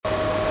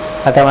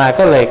อาตมา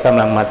ก็เลยก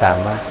ำลังมาถาม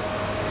ว่า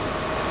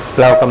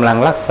เรากำลัง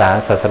รักษา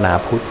ศาสนา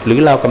พุทธหรือ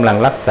เรากำลัง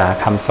รักษา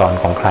คำสอน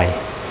ของใคร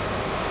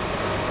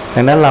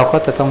ดังนั้นเราก็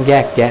จะต้องแย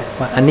กแยะ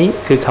ว่าอันนี้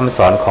คือคำส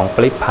อนของป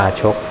ริพา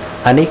ชก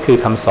อันนี้คือ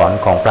คำสอน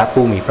ของพระ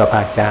ผู้มีพระภ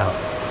าคเจ้า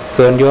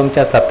ส่วนโยมจ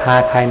ะศรัทธา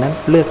ใครนั้น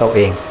เลือกเอาเ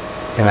อง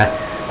ใช่ไหม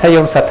ถ้าโย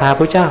มศรัทธาพ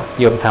ระเจ้า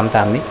โยมทำต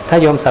ามนี้ถ้า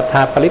โยมศรัทธ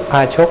าปริพ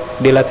าชก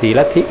เดรัจฉี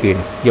ลัทธิอื่น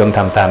โยมท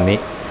ำตามนี้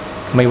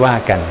ไม่ว่า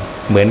กัน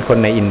เหมือนคน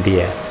ในอินเดี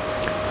ย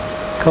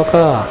เขา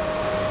ก็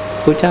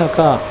พระเจ้า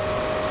ก็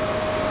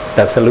ต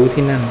รัสรู้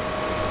ที่นั่น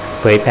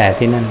เผยแผ่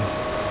ที่นั่น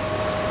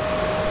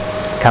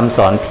คำส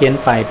อนเพี้ยน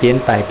ไป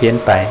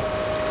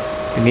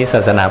ทีนี้ศา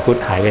สนาพุทธ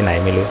หายไปไหน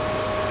ไม่รู้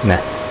น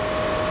ะ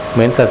เห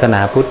มือนศาสนา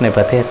พุทธในป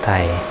ระเทศไท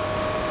ย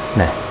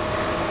นะ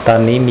ตอน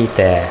นี้มีแ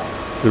ต่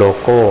โล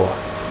โก้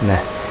น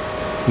ะ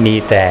มี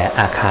แต่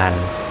อาคาร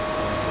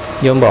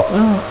โยมบอก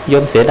โย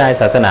มเสียดาย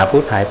ศาสนาพุ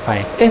ทธหายไป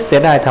เสีย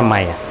ดายทำไม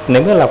ใน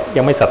เมื่อเรา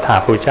ยังไม่ศรัทธา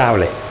พระเจ้า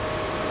เลย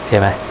ใช่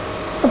ไหม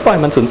ก็ปล่อย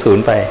มันสูญ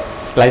ไป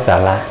ไร้สา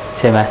ระ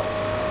ใช่ไหม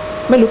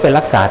ไม่รู้ไป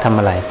รักษาทำ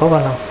อะไรเพราะว่า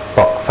เราบ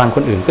อกฟังค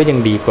นอื่นก็ยัง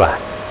ดีกว่า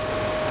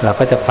เรา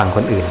ก็จะฟังค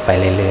นอื่นไป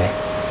เรื่อย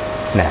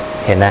ๆนะ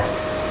เห็นนะ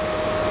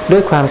ด้ว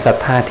ยความศรัท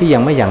ธาที่ยั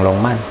งไม่อย่างลง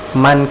มั่น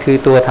มันคือ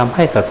ตัวทำใ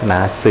ห้ศาสนา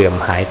เสื่อม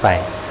หายไป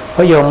เพร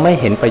าะโยมไม่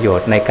เห็นประโยช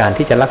น์ในการ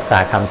ที่จะรักษา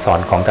คำสอน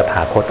ของตถ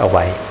าคตเอาไ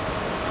ว้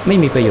ไม่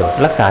มีประโยชน์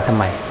รักษาทำ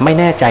ไมไม่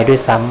แน่ใจด้วย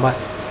ซ้ำว่า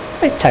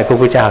ไม่ใช่พระ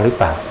พุทธเจ้าหรือเ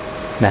ปล่า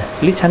นะ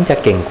หรือฉันจะ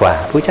เก่งกว่า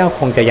พระเจ้าค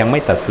งจะยังไม่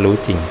ตรัสรู้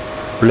จริง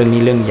เรื่อง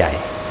นี้เรื่องใหญ่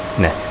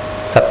นะ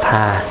ศรัทธ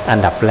าอัน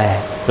ดับแรก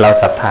เรา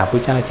ศรัทธาพร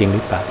ะเจ้าจริงห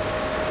รือเปล่า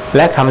แล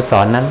ะคำสอ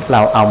นนั้นเร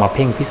าเอามาเ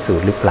พ่งพิสู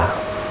จน์หรือเปล่า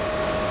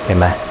เห็น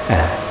ไหม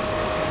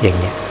อย่าง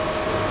เนี้ย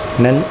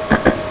นั้น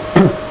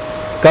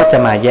ก็จะ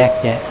มาแยก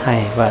แยะให้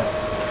ว่า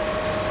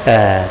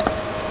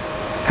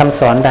คำ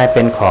สอนใดเ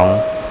ป็นของ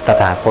ต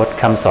ถาคต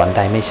คำสอนใ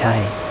ดไม่ใช่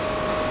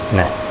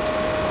นะ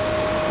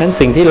นั้น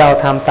สิ่งที่เรา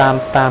ทำ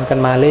ตามกัน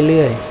มาเ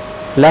รื่อย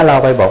ๆแล้วเรา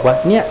ไปบอกว่า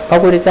เนี่ยพระ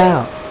พุทธเจ้า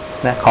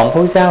นะของพระ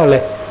พุทธเจ้าเล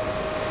ย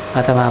อ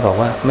าตมาบอก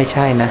ว่าไม่ใ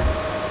ช่นะ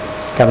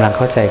กำลังเ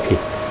ข้าใจผิด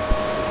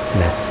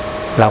นะ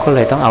เราก็เล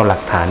ยต้องเอาหลั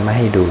กฐานมาใ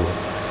ห้ดู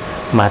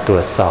มาตร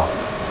วจสอบ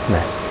น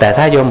ะแต่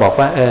ถ้าโยมบอก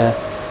ว่า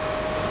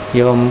โ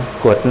ยม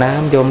กรวดน้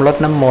ำโยมลด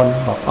น้ำมนต์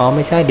บอกไ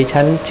ม่ใช่ดิ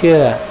ฉันเชื่อ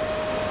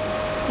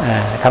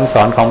คำส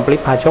อนของปริ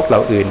พาชกเหล่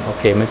าอื่นโอ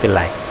เคไม่เป็น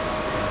ไร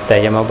แต่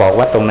อย่ามาบอก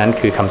ว่าตรงนั้น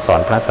คือคำสอน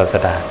พระศาส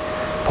ดา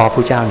เพราะพร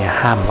ะเจ้าเนี่ย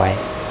ห้ามไว้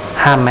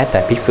ห้ามแม้แต่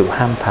ภิกษุ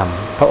ห้ามท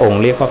ำพระองค์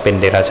เรียกว่าเป็น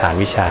เดรัจฉาน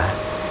วิชา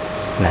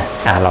นะ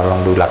เราลอ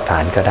งดูหลักฐา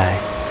นก็ได้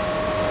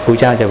พระ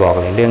เจ้าจะบอก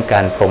เลยเรื่องก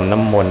ารพรมน้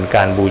ำมนต์ก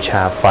ารบูช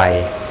าไฟ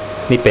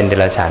นี่เป็นเด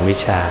รัจฉานวิ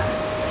ชา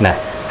นะ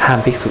ห้าม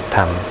ภิกษุท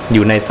ำอ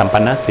ยู่ในสัมปั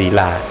นนศี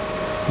ลา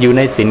อยู่ใ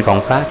นศีลของ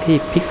พระที่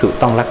ภิกษุ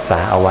ต้องรักษา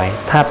เอาไว้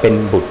ถ้าเป็น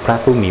บุตรพระ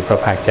ผู้มีพระ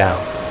ภาคเจ้า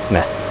น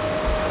ะ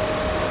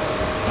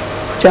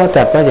เจ้าต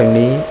รัสว่าอย่าง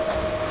นี้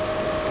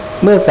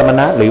เมื่อสม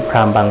ณะหรือพร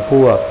าหมณ์บางพ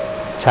วก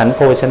ฉันโภ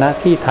ชนะ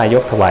ที่ทาย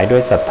กถวายด้ว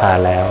ยศรัทธา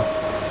แล้ว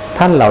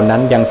ท่านเหล่านั้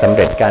นยังสำเ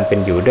ร็จการเป็น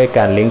อยู่ด้วยก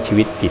ารเลี้ยงชี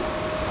วิตผิด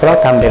เพราะ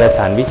ทำเดรัจฉ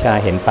านวิชา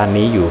เห็นปาน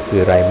นี้อยู่คือ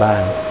อะไรบ้า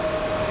ง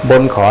บ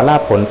นขอลา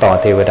ภผลต่อ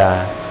เทวดา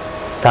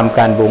ทำก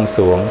ารบวงส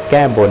รวงแ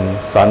ก้บน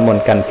สอนมน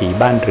ต์กันผี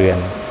บ้านเรือน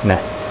นะ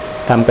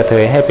ทำกระเท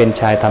ยให้เป็น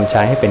ชายทำช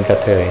ายให้เป็นกระ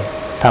เทย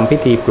ทำพิ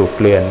ธีปลูก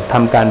เรือนท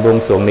ำการบวง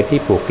สรวงในที่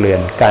ปลูกเรือน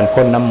การ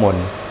พ่นน้ำมน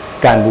ต์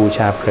การบูช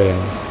าเพลิง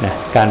นะ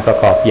การประ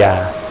กอบยา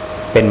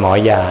เป็นหมอ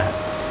ยา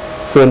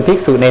ส่วนภิก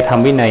ษุในธรร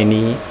มวินัย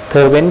นี้เธ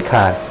อเว้นข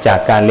าดจาก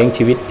การเลี้ยง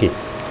ชีวิตผิด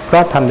เพรา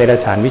ะทำเดรัจ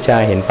ฉานวิชา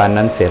เห็นปาน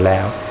นั้นเสียแล้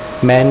ว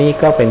แม้นี้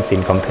ก็เป็นศี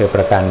ลของเธอป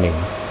ระการหนึ่ง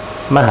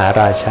มหา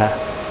ราชา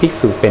ภิก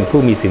ษุเป็นผู้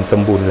มีศีลส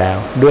มบูรณ์แล้ว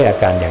ด้วยอา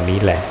การอย่างนี้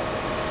แหละ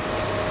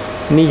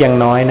นี่ยัง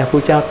น้อยนะ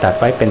ผู้เจ้าตรัส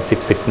ไว้เป็น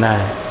10หน้า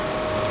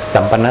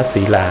สัมปันน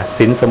ศีลา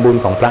ศีลสมบูร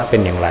ณ์ของพระเป็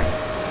นอย่างไร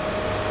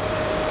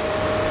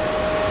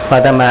อา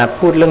ตมา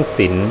พูดเรื่อง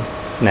ศีล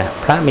นะ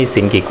พระมี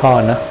ศีลกี่ข้อ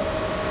เนาะ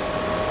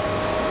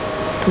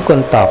ทุกคน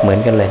ตอบเหมือน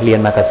กันเลยเรียน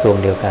มากระทรวง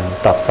เดียวกัน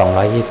ตอบ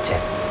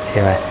227ใ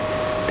ช่ไหม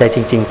แต่จ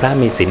ริงๆพระ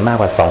มีศีลมาก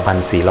กว่า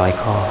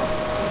 2,400 ข้อ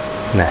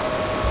นะ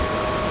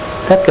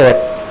ถ้าเกิด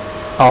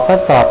ออกข้อ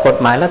สอบกฎ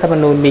หมายรัฐธรรม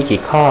นูญมี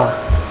กี่ข้อ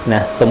น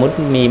ะสมมุติ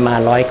มีมา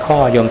100 ข้อ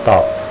โยมตอ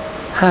บ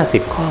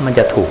50 ข้อมันจ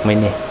ะถูกไหม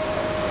เนี่ย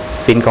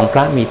ศีลของพร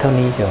ะมีเท่า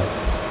นี้โยม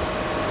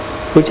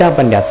พระเจ้า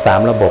บัญญัติ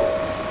3ระบบ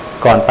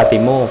ก่อนปฏิ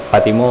โมก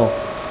ข์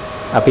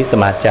อภิส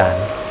มาจาร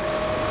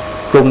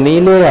กลุ่มนี้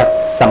เรียก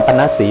สัมปัน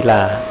นศีล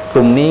าก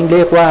ลุ่มนี้เ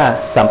รียกว่า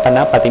สัมปันน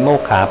ปฏิโมก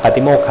ข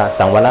า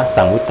สังวร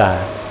สังวุตา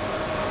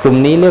กลุ่ม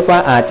นี้เรียกว่า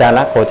อาจาร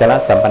ะโคจร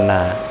สัมปันน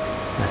า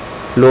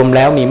รวมแ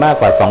ล้วมีมาก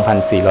กว่า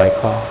 2,400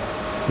 ข้อ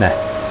นะ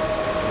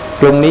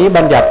กลุ่มนี้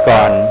บัญญัติก่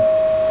อน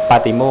ป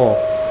ฏิโมกข์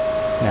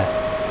นะ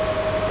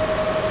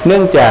เนื่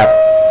องจาก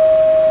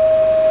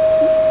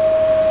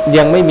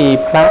ยังไม่มี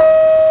พระ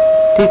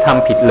ที่ท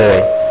ำผิดเลย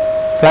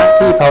พระ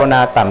ที่ภาวน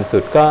าต่ำสุ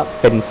ดก็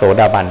เป็นโส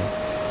ดาบัน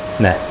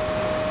นะ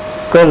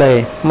ก็เลย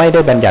ไม่ได้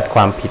บัญญัติคว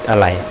ามผิดอะ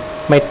ไร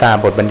ไม่ตาม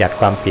บทบัญญัติ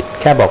ความผิด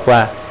แค่บอกว่า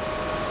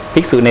ภิ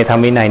กษุในธรร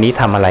มวินัยนี้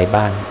ทำอะไร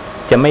บ้าง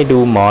จะไม่ดู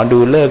หมอดู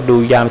ฤกษ์ดู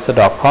ยามสะเด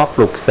าะเคราะห์ป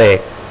ลุกเสก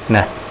น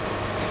ะ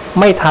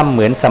ไม่ทำเห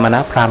มือนสมณ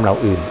พราหมณ์เหล่า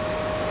อื่น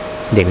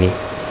อย่างนี้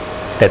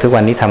แต่ทุก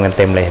วันนี้ทำกัน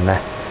เต็มเลยเห็นไหม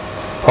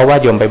เพราะว่า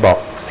โยมไปบอก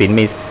ศีล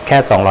มีแค่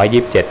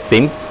227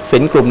ศี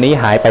ลกลุ่มนี้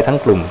หายไปทั้ง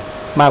กลุ่ม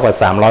มากกว่า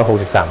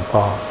363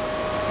ข้อ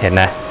เห็น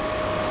นะ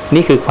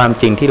นี่คือความ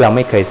จริงที่เราไ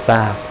ม่เคยทร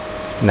าบ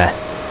นะ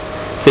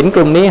ศีลก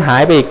ลุ่มนี้หา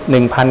ยไปอีก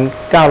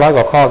 1,900 ก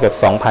ว่าข้อเกือบ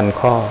 2,000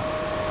 ข้อ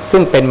ซึ่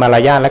งเป็นมาร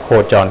ยาทและโค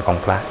จรของ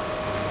พระ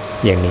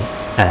อย่างนี้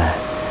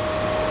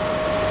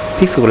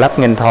ภิกษุรับ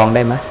เงินทองไ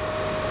ด้ไหม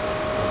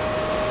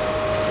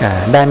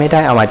ได้ไม่ได้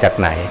เอามาจาก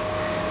ไหน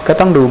ก็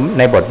ต้องดูใ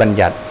นบทบัญ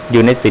ญัติอ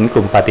ยู่ในศีลก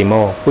ลุ่มปาติโม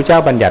กข์ผู้เจ้า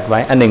บัญญัติไว้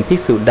อันหนึ่งภิก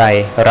ษุใด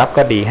รับ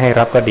ก็ดีให้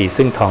รับก็ดี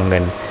ซึ่งทองเงิ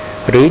น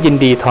หรือยิน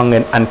ดีทองเงิ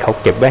นอันเขา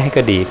เก็บไว้ให้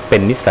ก็ดีเป็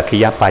นนิสสักคี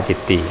ยปาจิต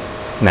ตี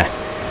นะ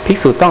ภิก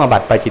ษุต้องอบั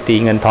ติปาจิตตี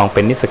เงินทองเ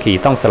ป็นนิสสักคี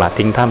ต้องสละ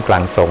ทิ้งท่ามกลา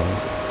งสงฆ์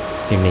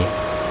อย่างนี้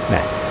น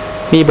ะ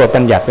มีบท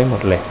บัญญัติไว้หม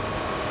ดเลย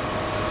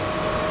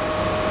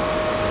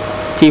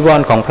จีว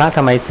รของพระท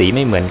ำไมสีไ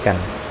ม่เหมือนกัน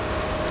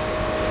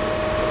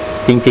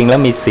จริงๆแล้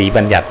วมีสี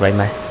บัญญัติไว้ไ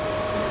หม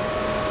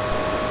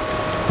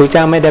พระเจ้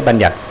าไม่ได้บัญ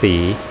ญัติสี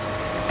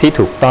ที่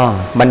ถูกต้อง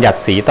บัญญัติ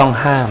สีต้อง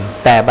ห้าม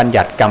แต่บัญ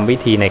ญัติกรรมวิ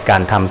ธีในกา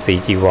รทำสี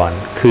จีวร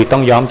คือต้อ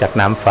งย้อมจาก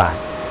น้ำฝาด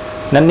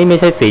นั้นนี่ไม่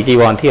ใช่สีจี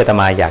วรที่อาต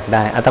มาอยากไ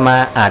ด้อาตมา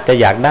อาจจะ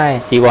อยากได้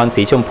จีวร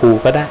สีชมพู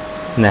ก็ได้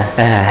นะ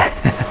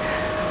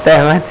แต่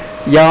ว่า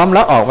ย้อมแ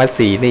ล้วออกมา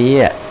สีนี้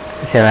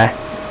ใช่ไหม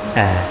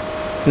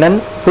นั้น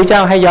พระเจ้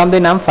าให้ย้อมด้ว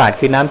ยน้ำฝาด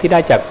คือน้ำที่ได้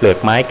จากเปลือก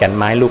ไม้แก่น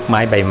ไม้ลูกไม้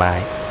ใบไม้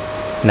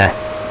นะ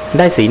ไ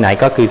ด้สีไหน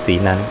ก็คือสี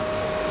นั้น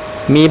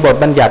มีบท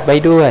บัญญัติไว้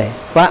ด้วย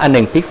ว่าอันห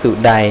นึ่งภิกษุ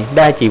ใดไ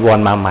ด้จีว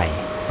รมาใหม่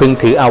พึง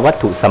ถือเอาวัต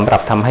ถุสำหรั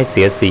บทำให้เ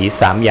สียสี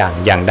3อย่าง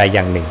อย่างใดอ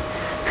ย่างหนึ่ง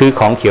คือ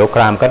ของเขียวค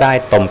รามก็ได้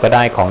ตมก็ไ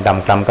ด้ของด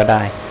ำคล้ำก็ไ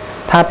ด้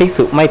ถ้าภิก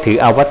ษุไม่ถือ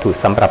เอาวัตถุ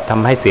สำหรับท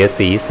ำให้เสีย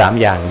สี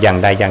3อย่างอย่าง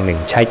ใดอย่างหนึ่ง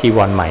ใช้จีว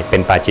รใหม่เป็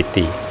นปาจิต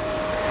ตี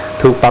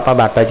ถูกปรับอา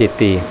บัติปาจิต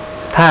ตี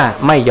ถ้า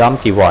ไม่ย้อม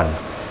จีวร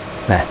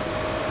นะ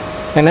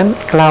ดังนั้น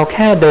เราแ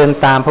ค่เดิน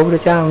ตามพระพุทธ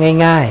เจ้า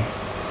ง่าย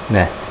ๆน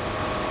ะ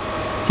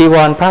จีว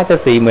รพระจะ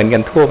สีเหมือนกั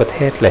นทั่วประเท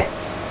ศเลย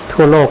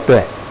ทั่วโลกด้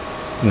วย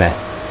นะ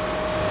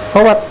เพรา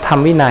ะว่าธรร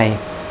มวินัย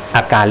อ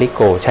ากาลิโ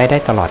กใช้ได้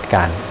ตลอดก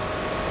าล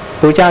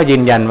พระเจ้ายื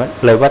นยัน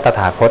เลยว่าต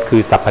ถาคตคื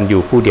อสัพพัญญู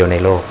ผู้เดียวใน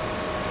โลก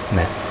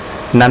นะ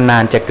นา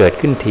นๆจะเกิด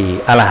ขึ้นที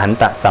อรหัน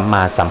ตสัมม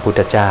าสัมพุท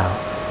ธเจ้า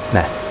น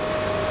ะ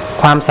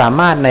ความสา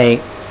มารถใน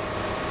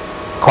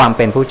ความเ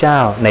ป็นพระเจ้า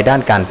ในด้า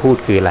นการพูด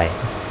คืออะไร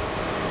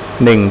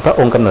1พระ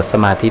องค์กำหนดส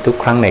มาธิทุก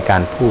ครั้งในกา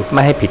รพูดไ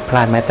ม่ให้ผิดพล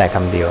าดแม้แต่ค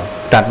ำเดียว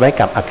ตรัสไว้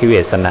กับอคิเว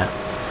สนะ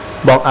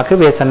บอกอคิ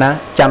เวสนะ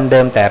จำเดิ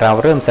มแต่เรา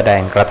เริ่มแสด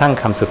งกระทั่ง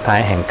คำสุดท้าย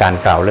แห่งการ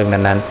กล่าวเรื่อง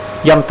นั้น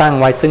ๆย่อมตั้ง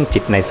ไว้ซึ่งจิ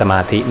ตในสมา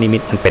ธินิมิ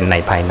ตอันเป็นใน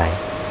ภายใน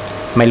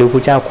ไม่รู้พร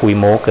ะเจ้าคุย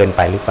โม้เกินไ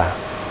ปหรือเปล่า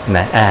น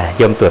ะ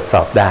ยมตรวจส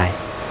อบได้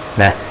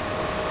นะ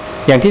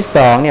อย่างที่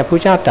2เนี่ยพระ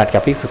เจ้าตรัสกั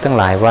บภิกษุทั้ง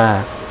หลายว่า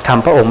ค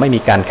ำพระองค์ไม่มี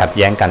การขัดแ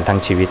ย้งกันทั้ง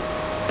ชีวิต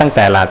ตั้งแ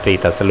ต่ราตรี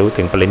ตรัสรู้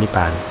ถึงปรินิพพ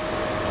าน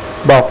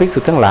บอกภิกษุ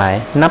ทั้งหลาย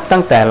นับตั้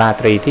งแต่รา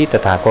ตรีที่ต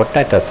ถาคตไ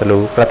ด้ตรัส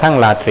รู้กระทั่ง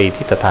ราตรี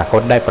ที่ตถาค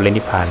ตได้ปริ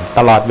นิพพานต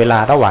ลอดเวลา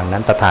ระหว่างนั้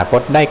นตถาค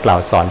ตได้กล่า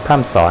วสอนพร่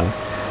ำสอน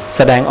แส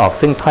ดงออก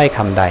ซึ่งถ้อยค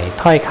ำใด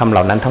ถ้อยคำเห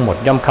ล่านั้นทั้งหมด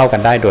ย่อมเข้ากั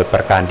นได้โดยป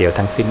ระการเดียว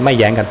ทั้งสิ้นไม่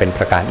แย้งกันเป็นป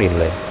ระการอื่น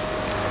เลย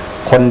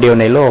คนเดียว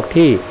ในโลก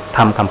ที่ท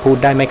ำคำพูด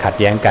ได้ไม่ขัด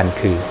แย้งกัน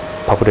คือ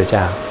พระพุทธเ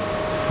จ้า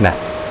นะ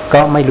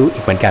ก็ไม่รู้อี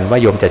กเหมือนกันว่า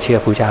โยมจะเชื่อ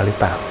พระเจ้าหรือ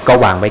เปล่าก็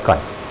วางไว้ก่อน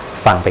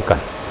ฟังไปก่อ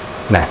น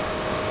นะ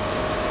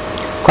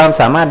ความ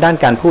สามารถด้าน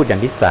การพูดอย่า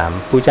งที่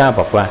3พระเจ้า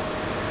บอกว่า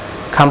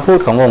คำพูด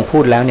ขององค์พู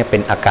ดแล้วเนี่ยเป็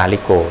นอากาลิ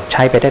โกใ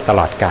ช้ไปได้ตล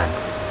อดกาล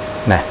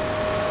นะ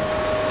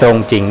ตรง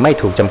จริงไม่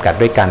ถูกจำกัด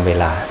ด้วยการเว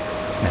ลา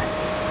นะ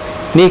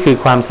นี่คือ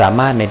ความสา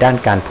มารถในด้าน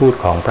การพูด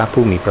ของพระ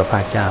ผู้มีพระภา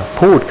คเจ้า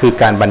พูดคือ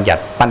การบัญญั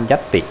ติปัญญั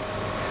ตติ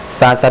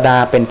ศาสดา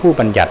เป็นผู้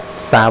บัญญัติ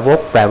สาวก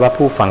แปลว่า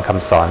ผู้ฟังค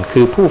ำสอน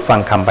คือผู้ฟัง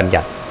คำบัญ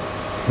ญัติ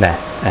นะ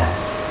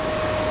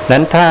นั้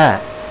นถ้า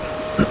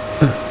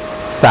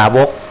สาว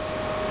ก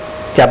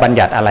จะบัญ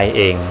ญัติอะไร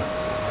เอง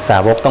สา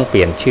วกต้องเป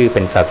ลี่ยนชื่อเ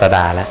ป็นศาสด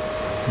าแล้ว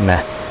น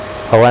ะ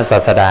เพราะว่าศา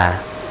สดา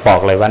บอ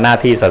กเลยว่าหน้า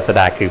ที่ศาสด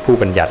าคือผู้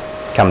บัญญัติ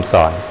คำส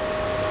อน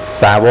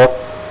สาวก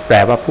แปล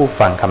ว่าผู้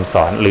ฟังคำส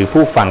อนหรือ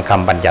ผู้ฟังค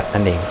ำบัญญัติ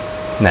นั่นเอง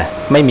นะ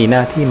ไม่มีหน้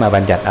าที่มา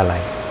บัญญัติอะไร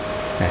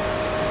นะ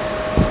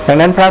ดัง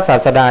นั้นพระศา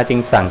สดาจึง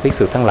สั่งภิก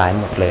ษุทั้งหลาย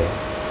หมดเลย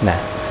นะ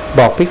บ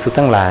อกภิกษุ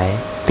ทั้งหลา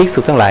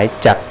ย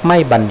จักไม่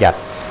บัญญัติ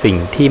สิ่ง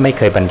ที่ไม่เ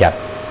คยบัญญัติ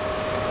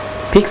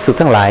ภิกษุ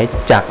ทั้งหลาย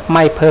จักไ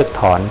ม่เพิก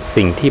ถอน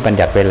สิ่งที่บัญ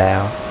ญัติไว้แล้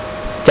ว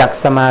จัก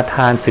สมาท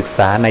านศึกษ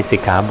าในสิ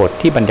กขาบท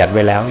ที่บัญญัติไ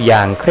ว้แล้วอย่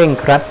างเคร่ง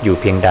ครัดอยู่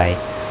เพียงใด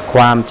ค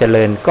วามเจ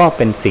ริญก็เ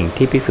ป็นสิ่ง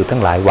ที่ภิกษุทั้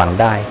งหลายหวัง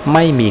ได้ไ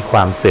ม่มีคว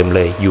ามเสื่อมเ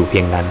ลยอยู่เพี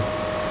ยงนั้น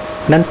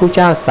นั้นพระเ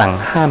จ้าสั่ง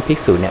ห้ามภิก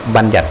ษุเนี่ย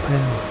บัญญัติเพิ่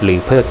มหรือ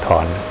เพิกถอ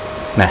น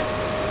นะ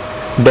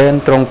เดิน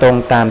ตรง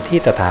ๆตามที่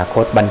ตถาค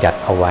ตบัญญัติ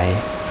เอาไว้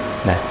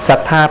นะศรัท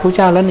ธาพระเ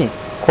จ้าแล้วนี่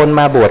คน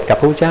มาบวชกับ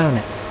พระเจ้าเ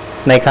นี่ย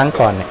ในครั้ง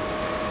ก่อนเนี่ย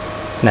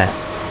นะ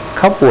เ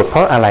ขาบวชเพร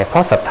าะอะไรเพรา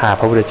ะศรัทธา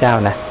พระพุทธเจ้า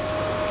นะ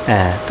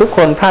ทุกค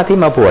นพระที่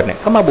มาบวชเนี่ย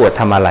เขามาบวช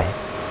ทำอะไร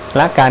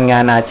ละการงา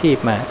นอาชีพ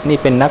มานี่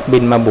เป็นนักบิ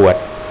นมาบวช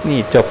นี่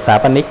จบสถา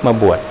ปนิกมา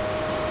บวช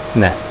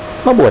นะ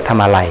มาบวชท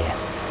ำอะไร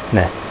น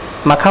ะ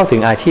มาเข้าถึ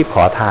งอาชีพข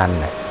อทาน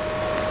นะ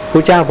พร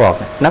ะเจ้าบอก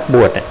นะนักบ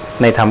วช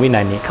ในธรรมวิ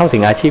นัยนี้เข้าถึ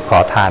งอาชีพขอ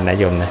ทานนะ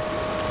โยมนะ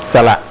ส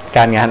ละ ก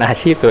ารงานอา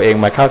ชีพตัวเอง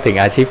มาเข้าถึง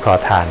อาชีพขอ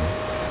ทาน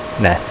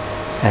นะ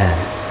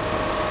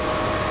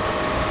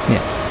เนี่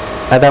ย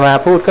อาตมา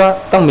พูดก็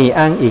ต้องมี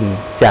อ้างอิง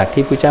จาก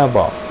ที่พระเจ้าบ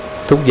อก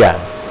ทุกอย่าง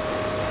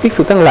ภิก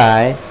ษุทั้งหลา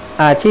ย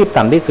อาชีพ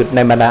ต่ำที่สุดใน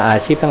บรรดาอา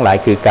ชีพทั้งหลาย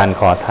คือการ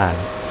ขอทาน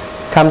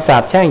คำสา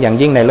ปแช่งอย่าง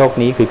ยิ่งในโลก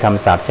นี้คือค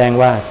ำสาปแช่ง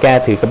ว่าแก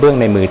ถือกระเบื้อง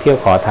ในมือเที่ยว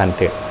ขอทานเ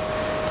ถอะ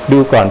ดู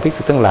ก่อนภิก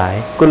ษุทั้งหลาย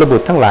กุลบุ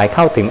ตรทั้งหลายเ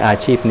ข้าถึงอา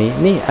ชีพนี้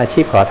นี่อาชี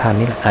พขอทาน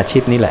นี่แหละอาชี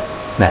พนี้แหละ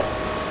นะ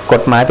ก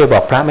ฎหมายไปบอ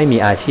กพระไม่มี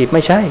อาชีพไ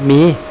ม่ใช่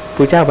มีพ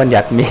ระเจ้าบัญ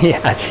ญัติมี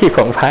อาชีพข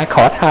องพระข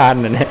อทาน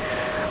นะเนี่ย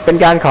เป็น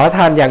การขอท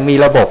านอย่างมี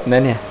ระบบน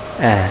ะเนี่ย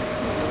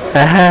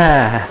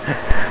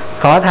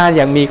ขอทานอ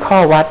ย่างมีข้อ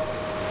วัด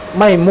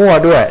ไม่มั่ว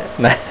ด้วย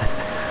นะ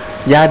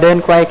อย่าเดิน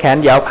ไกวแขน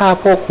เหยาผ้า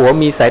โพกหัว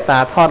มีสายตา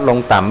ทอดลง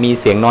ต่ำมี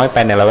เสียงน้อยไป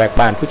ในละแวก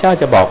บ้านพระเจ้า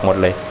จะบอกหมด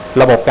เลย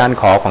ระบบการ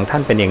ขอของท่า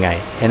นเป็นยังไง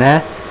เห็นนะ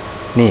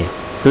นี่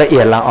ละเอี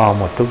ยดละออ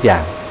หมดทุกอย่า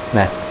ง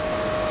นะ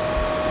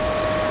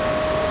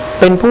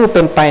เป็นผู้เ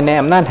ป็นไปใน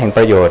อำนาจแห่งป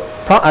ระโยชน์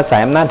เพราะอาศั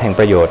ยอำนาจแห่ง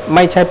ประโยชน์ไ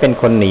ม่ใช่เป็น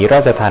คนหนีร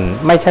าชทัณฑ์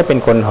ไม่ใช่เป็น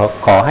คน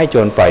ขอให้โจ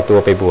รปล่อยตัว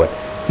ไปบวช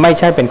ไม่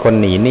ใช่เป็นคน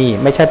หนีหนี้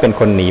ไม่ใช่เป็น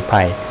คนหนี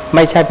ภัยไ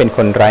ม่ใช่เป็นค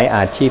นไร้อ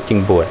าชีพจึง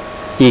บวช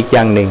อีกอ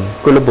ย่างหนึ่ง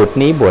กุลบุตร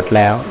นี้บวชแ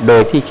ล้วโด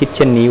ยที่คิดเ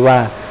ช่นนี้ว่า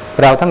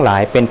เราทั้งหลา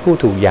ยเป็นผู้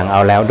ถูกอย่างเอ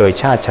าแล้วโดย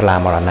ชาติชรา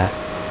มรณะ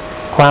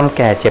ความแ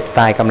ก่เจ็บต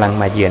ายกำลัง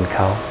มาเยือนเ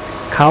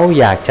ขา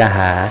อยากจะห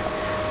า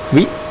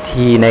วิ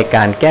ธีในก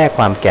ารแก้ค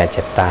วามแก่เ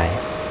จ็บตาย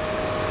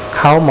เ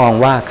ขามอง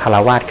ว่าคฤ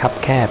หัสถ์คับ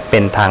แคบเป็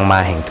นทางมา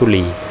แห่งทุ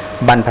ลี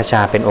บรรพช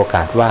าเป็นโอก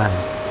าสว่าง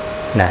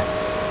นะ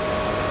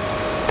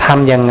ท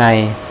ำยังไง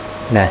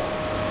นะ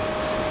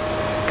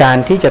การ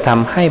ที่จะท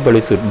ำให้บ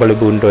ริสุทธิ์บริ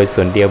บูรณ์โดย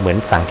ส่วนเดียวเหมือน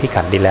สังที่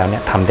ขัดดีแล้วเนี่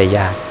ยทำได้ย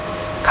าก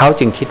เขา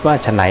จึงคิดว่า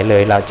ฉะไหนเล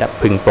ยเราจะ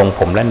พึงปรงผ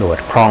มและหนวด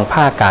ครอง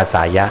ผ้ากาส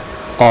ายะ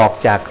ออก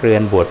จากเรือ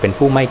นบวชเป็น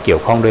ผู้ไม่เกี่ย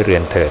วข้องด้วยเรือ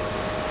นเถิด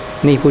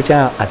นี่พระเจ้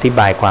าอธิบ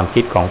ายความ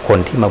คิดของคน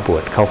ที่มาบว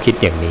ชเขาคิด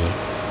อย่างนี้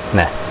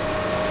นะ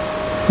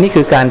นี่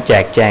คือการแจ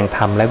กแจงธ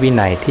รรมและวิ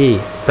นัยที่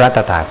พระต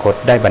ถาคต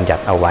ได้บัญญั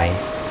ติเอาไว้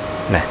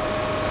นะ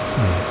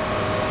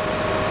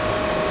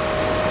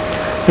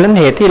นั้น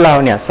เหตุที่เรา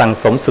เนี่ยสั่ง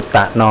สมสุตต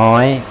ะน้อ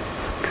ย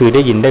คือไ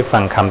ด้ยินได้ฟั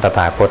งคำตถ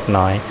าคต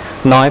น้อ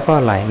ยเพราะ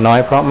อะไรน้อย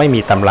เพราะไม่มี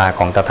ตำราข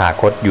องตถา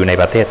คตอยู่ใน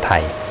ประเทศไท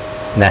ย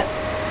นะ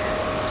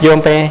โยม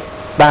ไป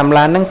ตาม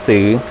ร้านหนังสื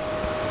อ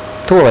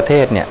ทั่วประเท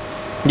ศเนี่ย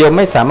โยมไ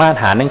ม่สามารถ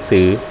หาหนังสื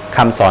อค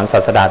ำสอนศา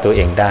สดาตัวเ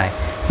องได้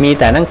มี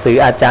แต่หนังสือ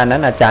อาจารย์นั้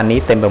นอาจารย์นี้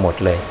เต็มไปหมด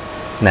เลย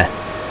นะ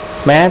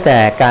แม้แต่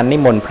การนิ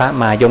มนต์พระ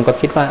มาโยมก็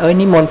คิดว่า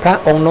นิมนต์พระ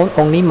องค์โน้นอ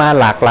งค์นี้มา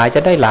หลากหลายจ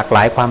ะได้หลากหล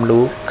ายความ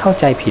รู้เข้า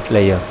ใจผิดเล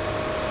ยโยม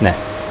นะ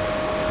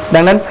ดั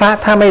งนั้นพระ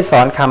ถ้าไม่ส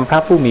อนคำพระ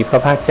ผู้มีพร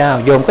ะภาคเจ้า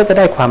โยมก็จะ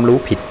ได้ความรู้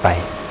ผิดไป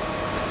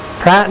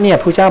พระเนี่ย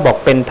พระเจ้าบอก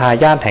เป็นทา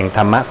ยาทแห่งธ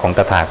รรมะของต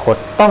ถาคต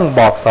ต้อง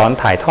บอกสอน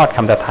ถ่ายทอดค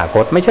ำตถาค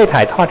ตไม่ใช่ถ่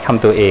ายทอดค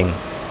ำตัวเอง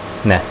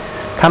นะ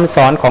คำส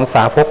อนของส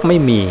าวกไม่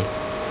มี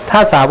ถ้า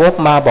สาวก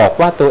มาบอก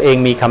ว่าตัวเอง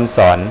มีคำส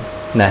อน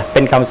นะเ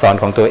ป็นคำสอน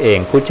ของตัวเอง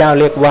พระเจ้า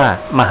เรียกว่า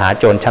มหา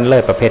โจรชั้นเลิ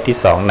ศประเภทที่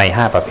2ใน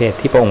5ประเภท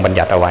ที่พระองค์บัญ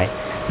ญัติเอาไว้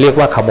เรียก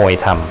ว่าขโมย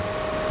ธรรม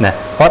นะ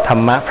เพราะธร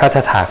รมะพระต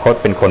ถาคต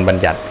เป็นคนบัญ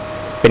ญัติ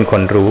เป็นค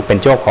นรู้เป็น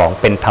เจ้าของ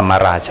เป็นธรรม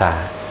ราชา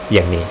อ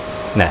ย่างนี้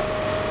นะ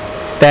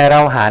แต่เร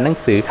าหาหนัง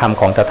สือคำ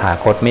ของตถา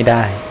คตไม่ไ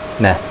ด้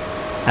นะ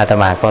อาต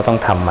มาก็ต้อง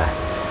ทำมา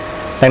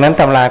ดังนั้น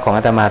ตำราของอ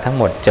าตมาทั้ง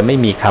หมดจะไม่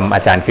มีคำอ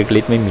าจารย์คึก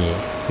ฤทธิ์ไม่มี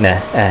นะ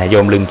โย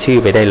มลืมชื่อ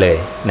ไปได้เลย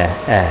นะ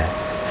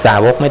สา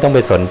วกไม่ต้องไป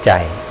สนใจ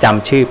จ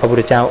ำชื่อพระพุท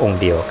ธเจ้าองค์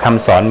เดียวค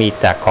ำสอนมี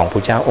แต่ของพร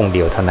ะเจ้าองค์เ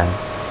ดียวเท่านั้น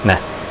นะ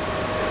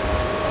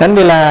นั้นเ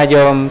วลาโย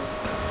ม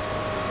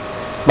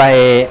ไป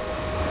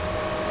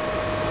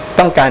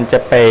ต้องการจะ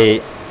ไป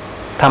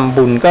ทำ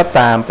บุญก็ต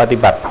ามปฏิ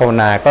บัติภาว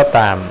นาก็ต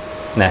าม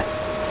นะ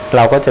เร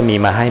าก็จะมี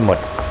มาให้หมด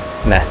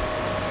นะ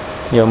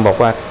โยมบอก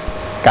ว่า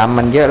กรรม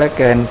มันเยอะเหลือ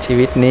เกินชี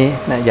วิตนี้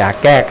นะอยาก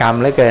แก้กรรม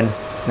เหลือเกิน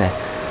นะ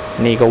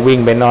นี่ก็วิ่ง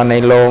ไปนอนใน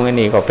โรง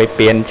นี่ก็ไปเป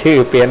ลี่ยนชื่อ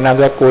เปลี่ยนนาม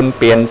สกุล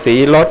เปลี่ยนสี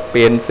รถเป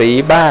ลี่ยนสี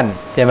บ้าน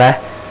ใช่ไหม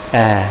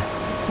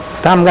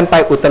ทำกันไป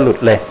อุตลุด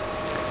เลย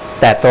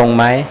แต่ตรงไ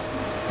หม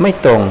ไม่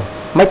ตร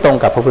ง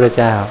กับพระพุทธ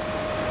เจ้า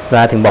เว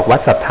ลาถึงบอกวั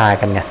ดศรัทธา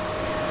กันไง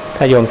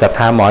ถ้าโยมศรัทธ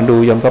าหมอดู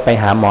โยมก็ไป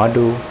หาหมอ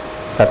ดู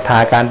ศรัทธา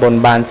การบน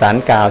บานสาร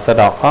กล่าวสะเ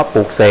ดาะเคราะห์ป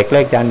ลูกเสกเล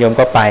ขยันโยม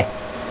ก็ไป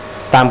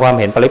ตามความ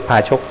เห็นปริพา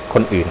ชกค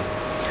นอื่น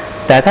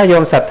แต่ถ้าโย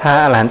มศรัทธา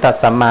อรหันต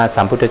สัมมา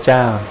สัมพุทธเจ้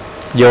า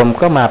โยม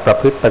ก็มาประ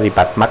พฤติปฏิ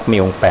บัติมรรคมี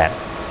องค์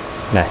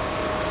8นะ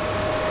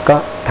ก็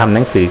ทำห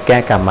นังสือแก้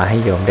กรรมมาให้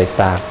โยมได้ท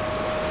ราบ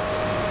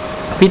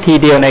วิธี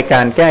เดียวในก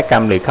ารแก้กร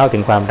รมหรือเข้าถึ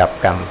งความดับ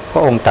กรรมพร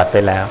ะองค์ตรัสไป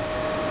แล้ว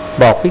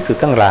บอกภิกษุ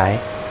ทั้งหลาย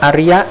อ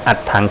ริยะอัต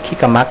ถังคิ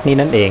กมรรคนี้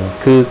นั่นเอง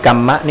คือกัม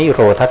มะนิโร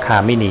ธคา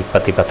มินีป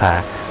ฏิ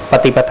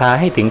ปทา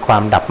ให้ถึงควา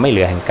มดับไม่เห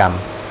ลือแห่งกรรม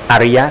อ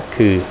ริยะ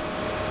คือ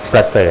ปร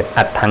ะเสริฐ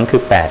อัตถังคื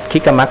อ8คิ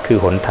กมรรคคือ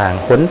หนทา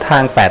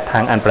ง8ทา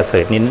งอันประเสริ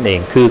ฐนี้นั่นเอง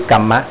คือกั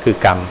มมะคือ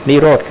กรรมนิ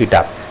โรธคือ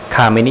ดับค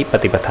ามินิป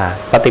ฏิป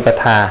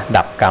ทา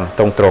ดับกรรมต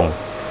รง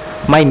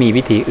ๆไม่มี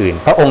วิธีอื่น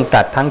พระองค์ต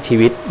รัสทั้งชี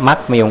วิตมรรค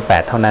มีองค์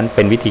8เท่านั้นเ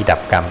ป็นวิธีดั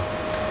บกรรม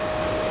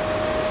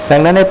ดั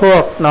งนั้นให้พว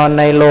กนอน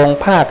ในโรง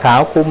ผ้าขา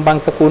วคลุมบาง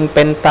สกุลเ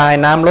ป็นตาย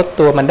น้ำลด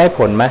ตัวมันได้ผ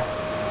ลไหม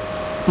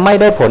ไม่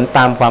ได้ผลต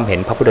ามความเห็น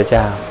พระพุทธเ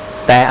จ้า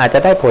แต่อาจจะ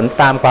ได้ผล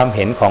ตามความเ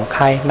ห็นของใค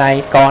รใน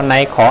กอใน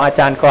ขออา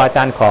จารย์กออาจ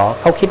ารย์ขอ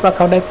เขาคิดว่าเข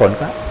าได้ผล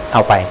ก็เอ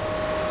าไป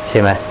ใช่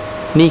ไหม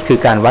นี่คือ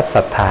การวัดศ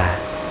รัทธา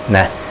น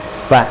ะ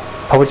ว่า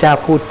พระพุทธเจ้า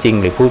พูดจริง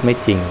หรือพูดไม่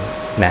จริง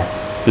นะ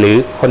หรือ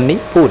คนนี้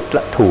พูด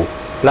ถูก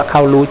แล้วเข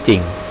ารู้จริ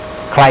ง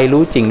ใคร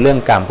รู้จริงเรื่อง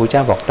กรรมพระพุทธเจ้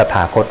าบอกตถ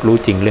าคตรู้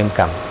จริงเรื่อง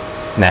กรรม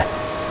นะ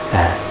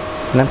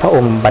นั้นพระอ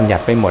งค์บัญญั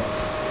ติไว้หมด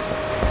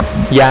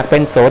อยากเป็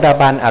นโสดา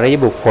บันอริย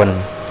บุคคล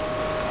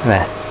น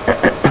ะ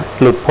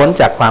หลุดพ้น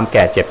จากความแ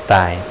ก่เจ็บต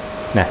าย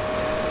นะ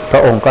พร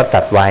ะองค์ก็ต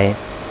รัสไว้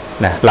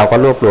นะเราก็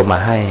รวบรวมมา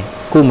ให้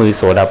คู่มือโ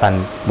สดาบัน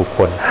บุคค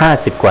ล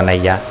50 กว่านัย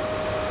ยะ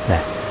น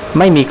ะ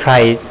ไม่มีใคร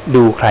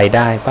ดูใครไ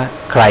ด้ว่า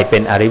ใครเป็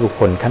นอริยบุค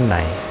คลขั้นไหน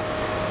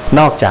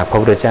นอกจากพระ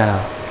พุทธเจ้า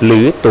หรื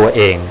อตัวเ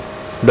อง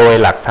โดย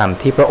หลักธรรม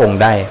ที่พระองค์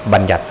ได้บั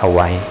ญญัติเอาไ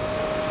ว้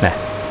นะ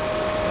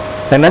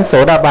ดังนั้นโส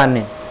ดาบันเ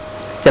นี่ย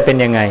จะเป็น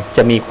ยังไงจ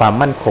ะมีความ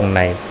มั่นคงใ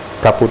น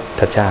พระพุท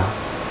ธเจ้า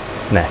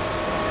นะ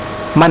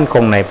มั่นค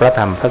งในพระธ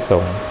รรมพระส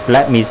งฆ์แล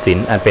ะมีศีล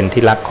อันเป็น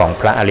ที่รักของ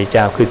พระอริยเ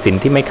จ้าคือศีล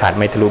ที่ไม่ขาด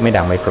ไม่ทะลุไม่ด่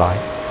างไม่พร้อย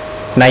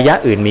นัยยะ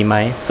อื่นมีไหม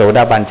โสด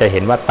าบันจะเห็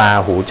นว่าตา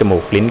หูจมู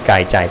กลิ้นกา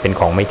ยใจเป็น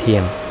ของไม่เที่ย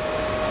ง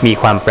มี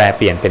ความแปรเ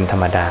ปลี่ยนเป็นธร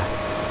รมดา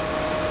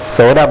โส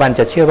ดาบัน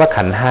จะเชื่อว่า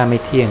ขันธ์5ไม่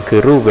เที่ยงคือ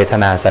รูปเวท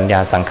นาสัญญา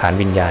สังขาร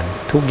วิญญาณ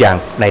ทุกอย่าง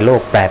ในโล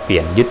กแปรเปลี่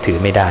ยนยึดถือ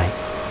ไม่ได้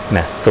น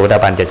ะโสดา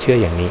บันจะเชื่อ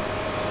อย่างนี้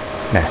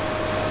นะ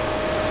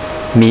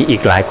มีอี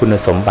กหลายคุณ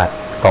สมบัติ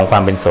ของควา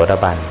มเป็นโสดา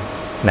บัน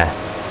นะ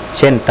เ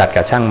ช่นตัด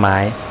กับช่างไม้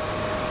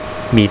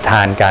มีท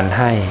านการ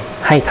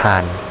ให้ทา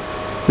น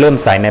เริ่ม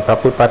ใส่ในพระ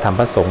พุทธพระธรรม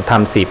พระสงฆ์ท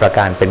ำ4 ประก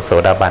ารเป็นโส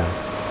ดาบัน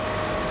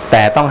แ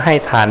ต่ต้องให้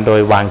ทานโด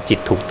ยวางจิต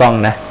ถูกต้อง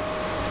นะ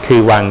คือ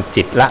วาง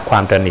จิตละควา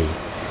มตนี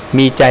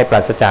มีใจปร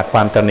าศจากคว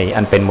ามตนี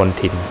อันเป็นมล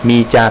ทินมี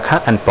จาคะ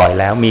อันปล่อย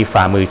แล้วมี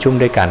ฝ่ามือชุ่ม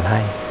ด้วยการให้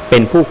เป็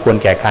นผู้ควร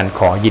แก่การข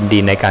อยินดี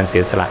ในการเสี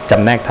ยสละจ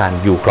ำแนกทาน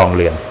อยู่ครองเ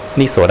รือน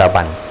นี่โสดา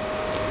บัน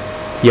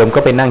โยมก็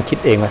ไปนั่งคิด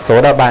เองว่าโส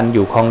ดาบันอ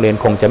ยู่ครองเรือน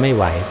คงจะไม่ไ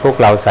หวพวก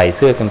เราใส่เ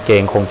สื้อกางเก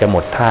งคงจะหม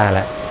ดท่าแ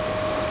ล้ว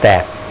แต่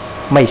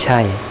ไม่ใช่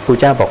พระ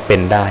เจ้าบอกเป็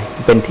นได้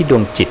เป็นที่ดว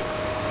งจิต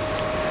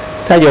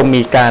ถ้าโยม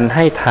มีการใ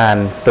ห้ทาน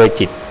โดย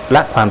จิตล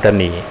ะความต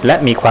นีและ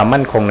มีความ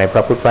มั่นคงในพร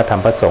ะพุทธพระธรร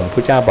มพระสงฆ์พร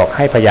ะเจ้าบอกใ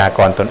ห้พยาก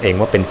รณ์ตนเอง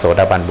ว่าเป็นโส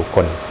ดาบันบุคค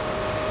ล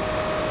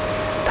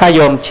ถ้าโย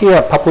มเชื่อ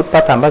พระพุทธพร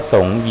ะธรรมพระส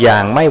งฆ์อย่า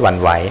งไม่หวั่น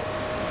ไหว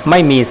ไม่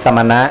มีสม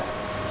ณะ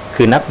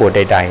คือนักบวชใ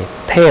ด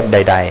ๆเทพใ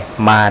ด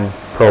ๆมาร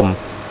พรหม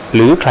ห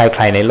รือใค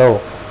รๆในโลก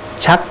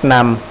ชักน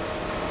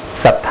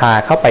ำศรัทธา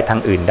เข้าไปทา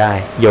งอื่นได้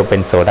โยมเป็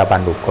นโสดาบั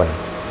นบุคคล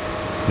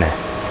นะ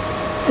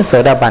โส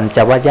ดาบันจ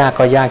ะว่ายาก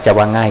ก็ยากจะ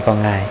ว่าง่ายก็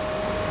ง่าย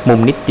มุม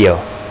นิดเดียว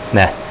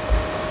นะ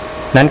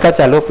นั้นก็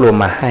จะรวบรวม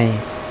มาให้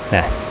น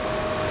ะ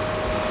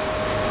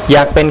อย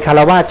ากเป็นค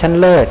ฤหัสถ์ชั้น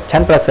เลิศชั้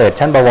นประเสริฐ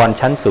ชั้นบวร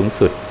ชั้นสูง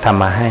สุดท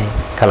ำมาให้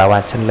คฤหั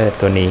สถ์ชั้นเลิศ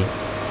ตัวนี้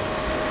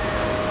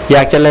อย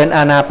ากเจริญอ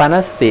านาปาน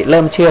สติเ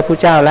ริ่มเชื่อผู้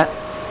เจ้าแล้ว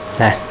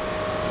นะ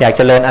อยากเ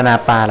จริญอานา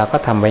ปาเราก็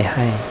ทำไว้ใ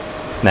ห้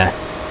นะ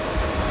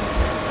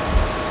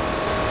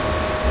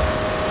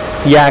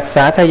อยากส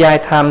าธยาย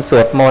ธรรมส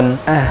วดมนต์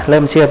เ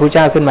ริ่มเชื่อผู้เ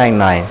จ้าขึ้นมาอีก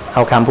หน่อยเอ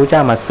าคำผู้เจ้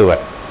ามาสวด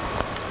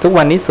ทุก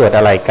วันนี้สวด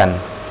อะไรกัน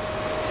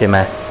ใช่ไหม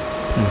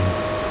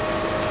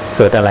ส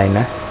วดอะไรน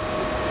ะ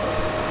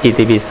อิ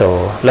ติปิโส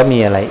แล้วมี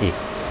อะไรอีก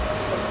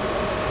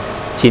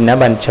ชิน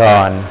บัญช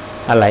ร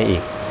อะไรอี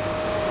ก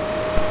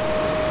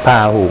พา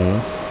หุง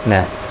น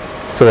ะ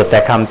สวดแต่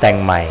คำแต่ง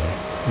ใหม่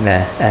น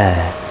ะ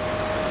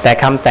แต่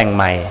คำแต่งใ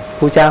หม่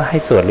ผู้เจ้าให้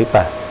สวดหรือเป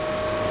ล่า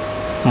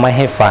ไม่ใ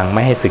ห้ฟังไ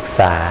ม่ให้ศึกษ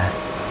า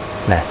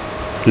นะ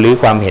หรือ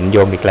ความเห็นโย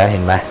มอีกแล้วเห็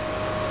นไหม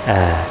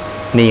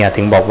นี่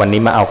ถึงบอกวัน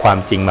นี้มาเอาความ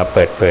จริงมาเ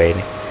ปิดเผย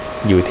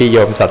อยู่ที่โย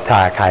มศรัทธ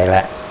าใครแ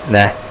ล้วน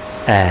ะ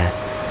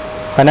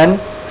เพราะนั้น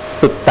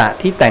สุตตะ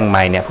ที่แต่งให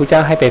ม่เนี่ยผู้เจ้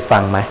าให้ไปฟั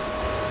งไหม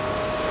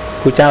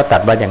ผู้เจ้าตรั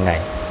สว่ายังไง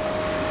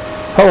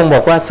พระองค์บ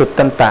อกว่าสุต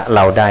ตันตะเห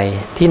ล่าใด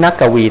ที่นัก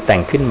กวีแต่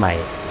งขึ้นใหม่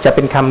จะเ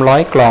ป็นคำร้อ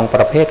ยกลองป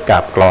ระเภทกา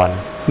บกลอน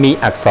มี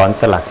อักษร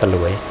สลัดสล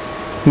วย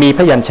มีพ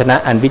ยัญชนะ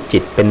อันวิจิ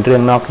ตรเป็นเรื่อ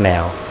งนอกแน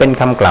วเป็น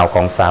คำกล่าวข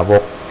องสาว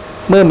ก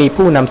เมื่อมี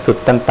ผู้นำสุต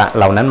ตันตะเ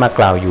หล่านั้นมา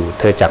กล่าวอยู่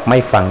เธอจักไม่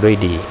ฟังด้วย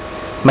ดี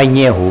ไม่เ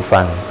งี่ยหู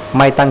ฟังไ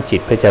ม่ตั้งจิ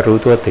ตเพื่อจะรู้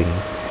ทั่วถึง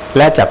แ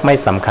ละจักไม่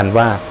สำคัญ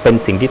ว่าเป็น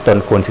สิ่งที่ตน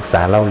ควรศึกษ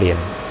าเล่าเรียน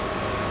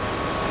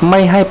ไ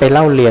ม่ให้ไปเ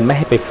ล่าเรียนไม่ใ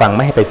ห้ไปฟังไ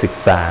ม่ให้ไปศึก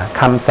ษา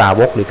คำสา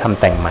วกหรือค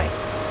ำแต่งใหม่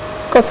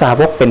ก็สา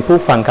วกเป็นผู้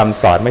ฟังค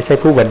ำสอนไม่ใช่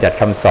ผู้บัญญัติ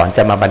คำสอนจ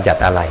ะมาบัญญั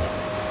ติอะไร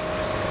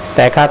แ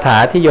ต่คาถา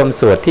ที่โยม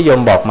สวดที่โย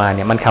มบอกมาเ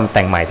นี่ยมันคำแ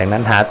ต่งใหม่ทั้งนั้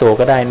นหาตัว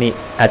ก็ได้นี่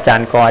อาจาร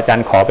ย์กออาจาร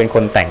ย์ขอเป็นค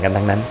นแต่งกัน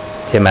ทั้งนั้น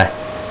ใช่ไหม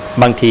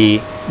บางที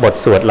บท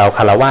สวดเราค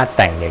ฤหัสถ์แ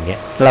ต่งอย่างเงี้ย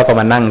เราก็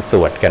มานั่งส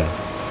วดกัน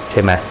ใ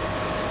ช่ไหม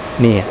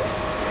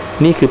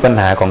นี่คือปัญ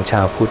หาของช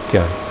าวพุทธโย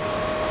ม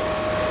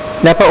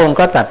และพระองค์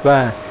ก็ตรัสว่า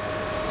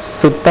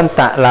สุตตัน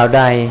ตะเหล่าใ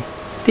ด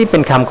ที่เป็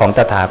นคำของต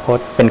ถาคต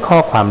เป็นข้อ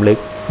ความลึก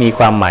มีค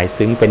วามหมาย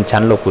ซึ้งเป็น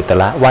ชั้นโลกุต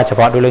ระว่าเฉพ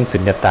าะด้วยเรื่องสุ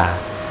ญญตา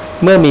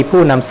เมื่อมี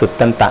ผู้นำสุต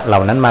ตันตะเหล่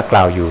านั้นมาก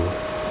ล่าวอยู่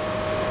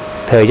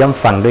เธอย่อม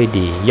ฟังด้วย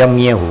ดีย่อมเ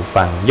งี่ยหู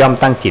ฟังย่อม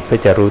ตั้งจิตเพื่อ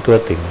จะรู้ทั่ว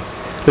ถึง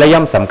และย่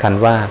อมสำคัญ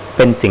ว่าเ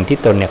ป็นสิ่งที่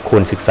ตนเนี่ยคว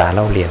รศึกษาเ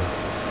ล่าเรียน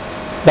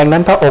ดังนั้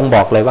นพระองค์บ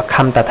อกเลยว่าค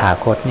ำตถา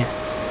คตเนี่ย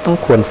ต้อง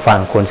ควรฟัง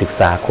ควรศึก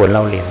ษาควรเ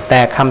ล่าเรียนแต่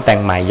คำแต่ง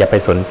ใหม่อย่าไป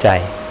สนใจ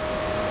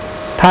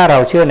ถ้าเรา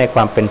เชื่อในคว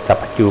ามเป็นสัพ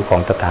พยูของ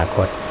ตถาค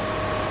ต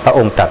พระอ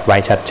งค์ตรัสไว้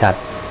ชัด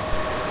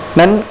ๆ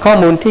นั้นข้อ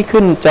มูลที่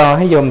ขึ้นจอใ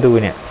ห้โยมดู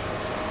เนี่ย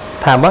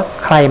ถามว่า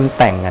ใครมัน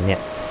แต่งกันเนี่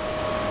ย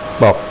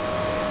บอก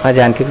อาจ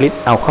ารย์คึกฤทธิ์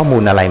เอาข้อมู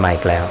ลอะไรมา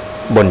อีกแล้ว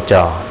บนจ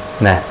อ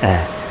นะ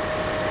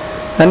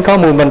นั้นข้อ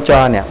มูลบนจอ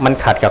เนี่ยมัน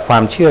ขัดกับควา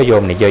มเชื่อโย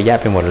มเนี่ยเยอะแยะ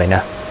ไปหมดเลยน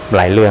ะห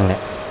ลายเรื่องเนี่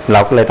ยเรา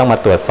ก็เลยต้องมา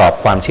ตรวจสอบ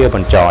ความเชื่อบ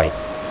นจอ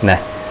นะ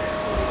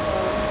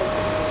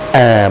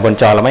บน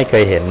จอเราไม่เค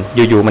ยเห็น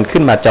อยู่ๆมัน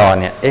ขึ้นมาจอ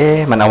เนี่ย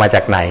มันเอามาจ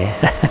ากไหน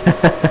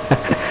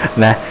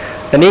นะ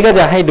ทีนี้ก็จ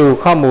ะให้ดู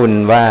ข้อมูล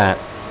ว่า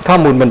ข้อ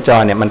มูลบนจอ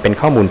เนี่ยมันเป็น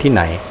ข้อมูลที่ไ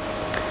หน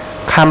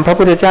คำพระ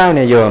พุทธเจ้าเ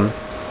นี่ยโยม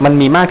มัน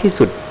มีมากที่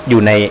สุดอ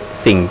ยู่ใน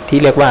สิ่งที่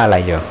เรียกว่าอะไร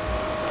โยม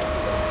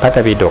พระไตร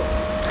ปิฎก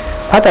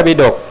พระไตรปิ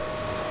ฎก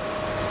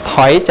ถ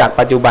อยจาก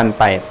ปัจจุบัน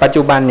ไปปัจ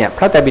จุบันเนี่ยพ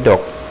ระไตรปิฎก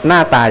หน้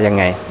าตายัง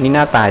ไงนี่ห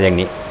น้าตาอย่าง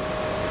นี้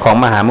ของ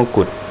มหาม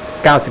กุฏ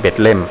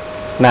91เล่ม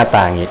หน้าต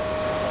าอย่างนี้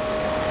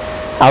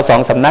เอา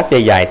2สำนักใ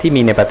หญ่ๆที่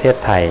มีในประเทศ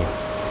ไทย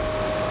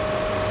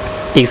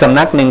อีกสำ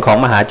นักหนึ่งของ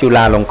มหาจุฬ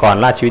าลงกรณ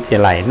ราชวิทย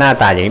าลัยหน้า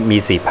ตาอย่างนี้มี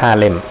45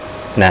เล่ม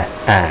นะ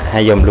ให้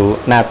โยมรู้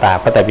หน้าตา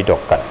พระไตรปิฎ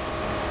กก่อน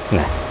น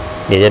ะ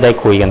เดี๋ยวจะได้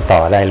คุยกันต่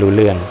อได้รู้เ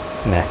รื่อง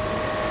นะ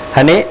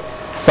ทีนี้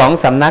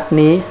2สำนัก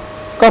นี้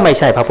ก็ไม่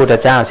ใช่พระพุทธ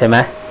เจ้าใช่ไหม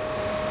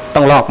ต้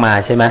องลอกมา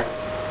ใช่ไหม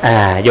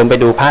โยมไป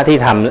ดูพระที่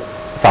ท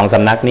ำ2ส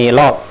ำนักนี้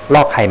ล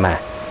อกใครมา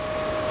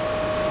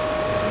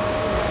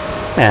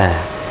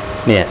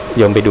เนี่ยโ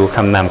ยมไปดูค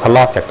ำนำเขาล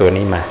อกจากตัว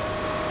นี้มา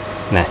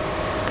นะ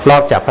ลอ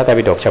กจากพระไตร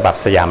ปิฎกฉบับ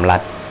สยามรั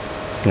ฐ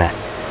นะ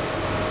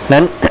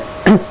นั้น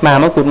มหา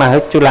มกุฏมหา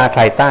จุฬาใค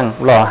รตั้ง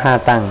ร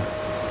.5ตั้ง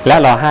และ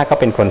ร.5ก็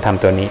เป็นคนท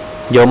ำตัวนี้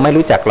โยมไม่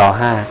รู้จักร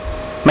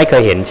.5ไม่เค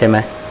ยเห็นใช่ไหม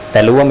แต่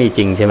รู้ว่ามีจ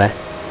ริงใช่ไหม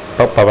เพ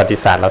ราะประวัติ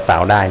ศาสตร์เราสา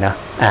วได้นะ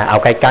เอา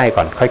ใกล้ๆก่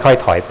อนค่อย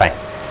ๆถอยไป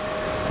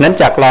นั้น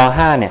จากร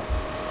.5เนี่ย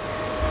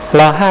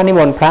ร.5นิม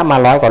นต์พระมา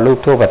100 กว่ารูป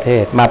ทั่วประเท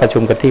ศมาประชุ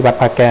มกันที่วัด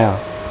พระแก้ว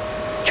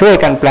ช่วย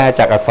กันแปล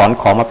จากอักษร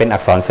ขอมมาเป็นอั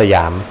กษรสย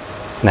าม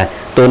นะ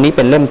ตัวนี้เ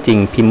ป็นเล่มจริง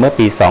พิมพ์เมื่อ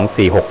ปี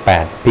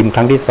2468พิมพ์ค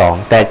รั้งที่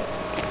2แต่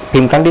พิ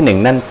มพ์ครั้งที่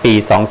1นั่นปี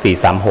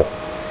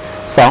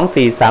2436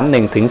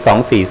 2431ถึง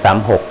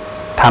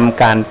2436ท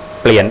ำการ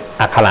เปลี่ยน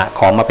อักขระข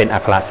อมาเป็นอั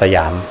กขระสย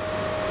าม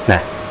น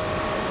ะ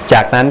จ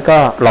ากนั้นก็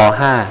ร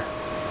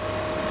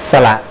.5ส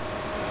ละ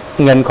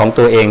เงินของ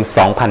ตัวเอง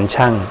 2,000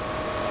 ช่าง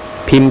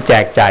พิมพ์แจ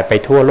กจ่ายไป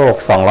ทั่วโลก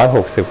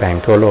260แห่ง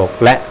ทั่วโลก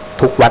และ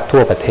ทุกวัด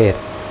ทั่วประเทศ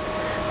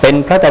เป็น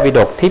พระไตรปิฎ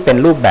กที่เป็น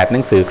รูปแบบหนั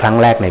งสือครั้ง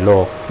แรกในโล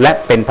กและ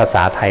เป็นภาษ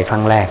าไทยครั้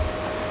งแรก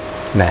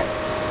นะ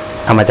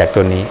เอามาจาก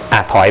ตัวนี้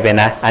ถอยไป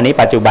นะอันนี้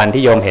ปัจจุบัน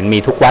ที่โยมเห็นมี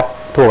ทุกวัด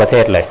ทั่วประเท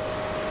ศเลย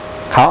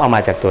เขาเอามา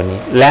จากตัวนี้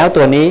แล้ว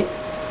ตัวนี้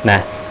นะ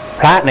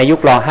พระในยุค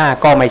ร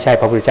.5ก็ไม่ใช่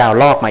พระพุทธเจ้า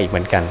ลอกมาอีกเห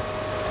มือนกัน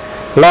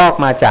ลอก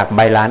มาจากใบ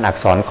ลานอัก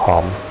ษรขอ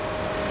ม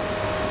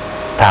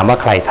ถามว่า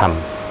ใครท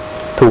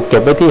ำถูกเก็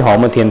บไว้ที่หอ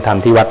มนเทียนธรรม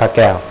ที่วัดพระแ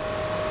ก้ว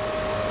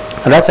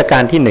รัชกา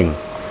ลที่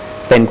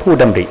1เป็นผู้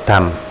ดำริท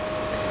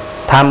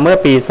ำเมื่อ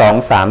ปี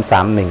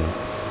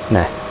2331น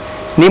ะ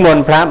นิมน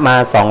ต์พระมา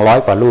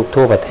200 กว่ารูป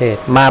ทั่วประเทศ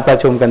มาประ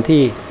ชุมกัน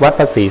ที่วัดพ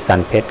ระศรีสั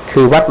นเพชร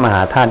คือวัดมห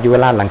าธาตุยุว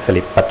ราชรังส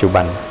ฤษฎ์ปัจจุ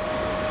บัน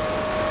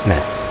น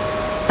ะ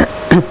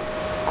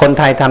คนไ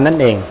ทยทำนั่น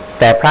เอง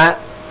แต่พระ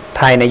ไ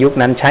ทยในยุค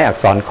นั้นใช้อัก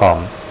ษรขอม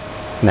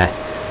นะ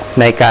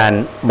ในการ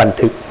บัน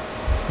ทึก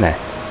นะ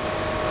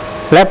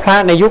และพระ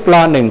ในยุคร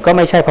.1ก็ไ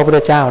ม่ใช่พระพุทธ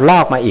เจ้าลอ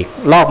กมาอีก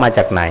ลอกมาจ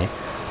ากไหน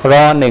ร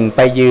.1ไป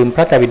ยืมพ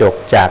ระไตรปิฎก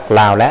จากล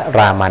าวและร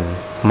ามัน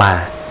มา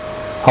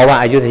เพราะว่า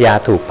อยุธยา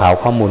ถูกเผา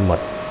ข้อมูลหมด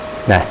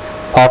นะ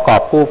พอกอ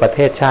บกู้ประเท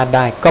ศชาติไ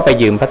ด้ก็ไป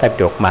ยืมพระไตรปิ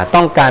ฎกมา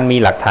ต้องการมี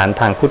หลักฐาน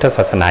ทางพุทธศ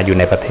าสนาอยู่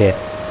ในประเทศ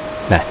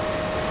นะ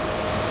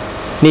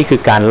นี่คือ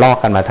การลอก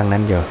กันมาทั้งนั้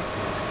นโยม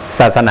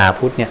ศาสนา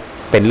พุทธเนี่ย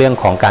เป็นเรื่อง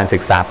ของการศึ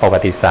กษาประวั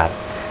ติศาสตร์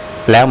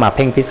แล้วมาเ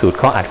พ่งพิสูจน์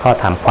ข้ออัดข้อ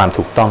ธรรมความ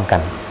ถูกต้องกั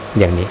น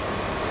อย่างนี้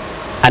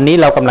อันนี้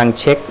เรากำลัง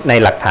เช็คใน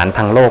หลักฐานท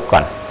างโลกก่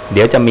อนเ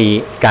ดี๋ยวจะมี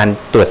การ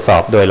ตรวจสอ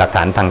บโดยหลักฐ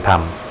านทางธรร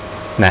ม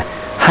นะ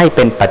ให้เ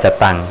ป็นปัจจ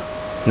ตัง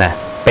นะ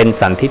เป็น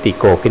สันทิฏฐิ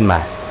โกขึ้นมา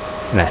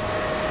นะ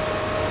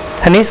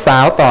ทีนี้สา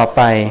วต่อไ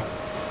ป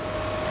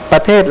ปร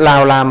ะเทศลา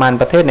วรามัน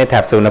ประเทศในแถ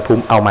บสุวรรณภู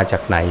มิเอามาจา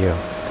กไหนโยม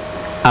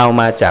เอา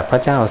มาจากพร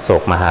ะเจ้าอโศ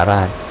กมหาร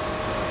าช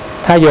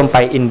ถ้าโยมไป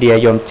อินเดีย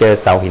โยมเจอ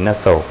เสาหินอ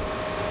โศก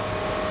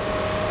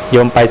โย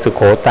มไปสุโ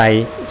ข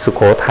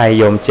ทัย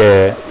โยมเจอ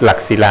หลัก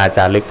ศิลาจ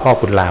ารึกพ่อ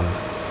ขุนราม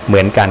เหมื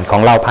อนกันขอ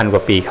งเรา1,000 กว่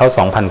าปีเข้า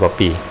 2,000 กว่า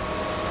ปี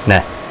น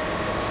ะ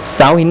เส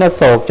าหินอโ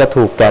ศกจะ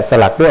ถูกแกะส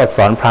ลักด้วยอักษ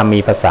รพราหมี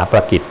ภาษาปร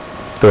ากิต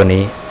ตัว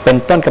นี้เป็น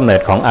ต้นกำเนิ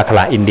ดของอักขร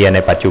ะอินเดียใน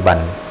ปัจจุบัน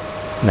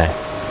นะ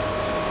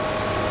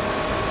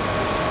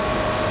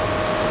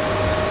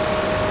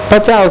พร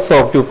ะเจ้าอโศ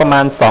กอยู่ประมา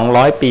ณ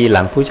200 ปีห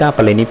ลังพระเจ้าป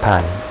รินิพพา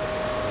น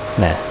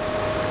นะ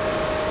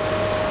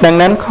ดัง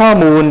นั้นข้อ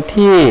มูล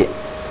ที่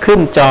ขึ้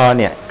นจอ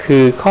เนี่ยคื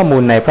อข้อมู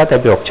ลในพระไตร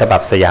ปิฎกฉบั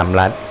บสยาม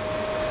รัฐ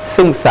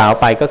ซึ่งสาว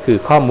ไปก็คือ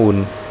ข้อมูล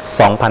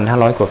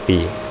 2,500 กว่าปี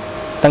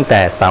ตั้งแต่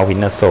เสาหิน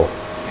อโศก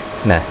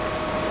นะ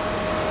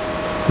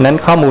นั้น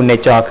ข้อมูลใน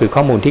จอคือข้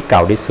อมูลที่เก่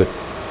าที่สุด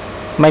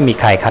ไม่มี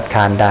ใครคัด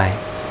ค้านได้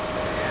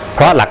เพ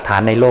ราะหลักฐา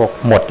นในโลก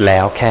หมดแล้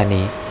วแค่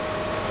นี้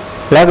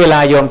และเวลา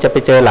โยมจะไป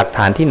เจอหลักฐ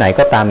านที่ไหน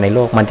ก็ตามในโล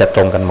กมันจะต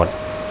รงกันหมด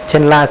เช่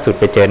นล่าสุด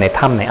ไปเจอใน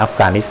ถ้ำในอัฟ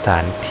กานิสถา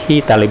นที่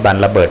ตาลิบัน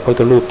ระเบิดพระพุท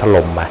ธรูปถ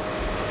ล่มมา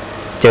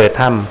เจอ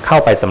ถ้ำเข้า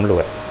ไปสำร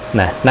วจ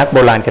นะนักโบ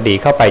ราณคดี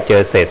เข้าไปเจ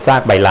อเศษซา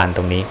กใบลานต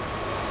รงนี้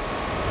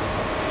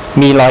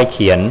มีรอยเ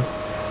ขียน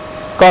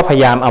ก็พย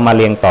ายามเอามาเ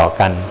รียงต่อ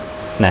กัน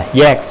นะ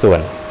แยกส่ว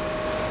น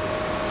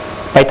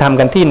ไปทำ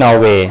กันที่นอร์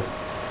เวย์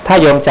ถ้า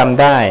โยมจ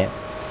ำได้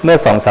เมื่อ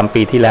 2-3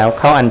 ปีที่แล้ว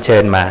เขาอัญเชิ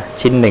ญมา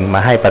ชิ้นหนึ่งมา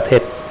ให้ประเท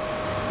ศ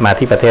มา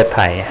ที่ประเทศไท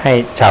ยให้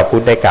ชาวพุท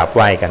ธได้กราบไห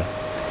ว้กัน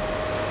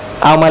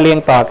เอามาเรียง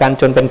ต่อกัน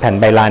จนเป็นแผ่น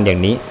ใบลานอย่า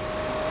งนี้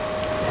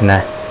น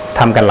ะท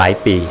ำกันหลาย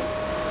ปี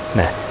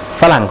นะ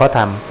ฝรั่งเขาท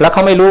ำแล้วเข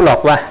าไม่รู้หรอก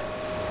ว่า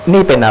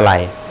นี่เป็นอะไร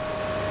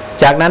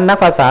จากนั้นนัก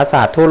ภาษาศ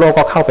าสตร์ทั่วโลก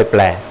ก็เข้าไปแป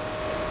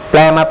ล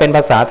มาเป็นภ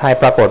าษาไทย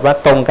ปรากฏว่า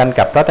ตรงกัน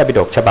กับพระไตรปิฎ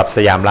กฉบับส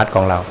ยามรัฐข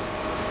องเรา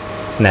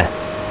นะ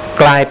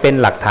กลายเป็น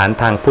หลักฐาน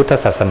ทางพุทธ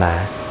ศาสนา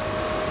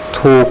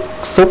ถูก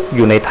ซุกอ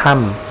ยู่ในถ้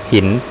ำ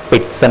หินปิ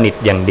ดสนิท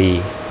อย่างดี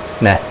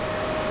นะ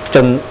จ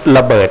นร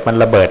ะเ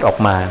บิดออก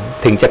มา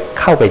ถึงจะ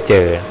เข้าไปเจ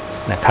อ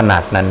นะขนา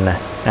ดนั้นนะ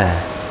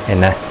เห็น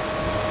นะ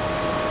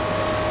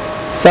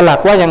สลัก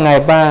ว่ายังไง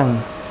บ้าง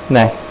น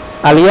ะ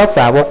อริยส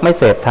าวกไม่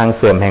เสพทางเ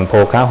สื่อมแห่งโภ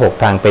คะ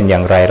6ทางเป็นอย่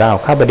างไรเล่า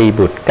ข้าบดี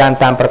บุตรการ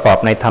ตามประกอบ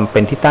ในธรรมเป็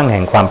นที่ตั้งแ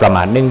ห่งความประม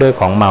าทเนื่องด้วย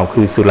ของเมา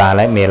คือสุราแ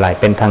ละเมลัย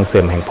เป็นทางเสื่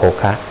อมแห่งโภ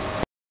คะ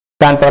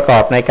การประกอ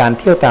บในการ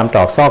เที่ยวตามตร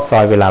อกซอกซอ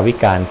ยเวลาวิ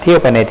กาลเที่ยว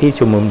ไปในที่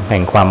ชุมนุมแห่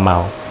งความเมา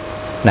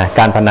นะก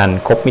ารพนัน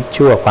คบมิตร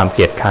ชั่วความเก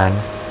ลียดค้าน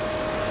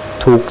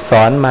ถูกส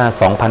อนมา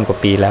 2,000 กว่า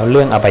ปีแล้วเ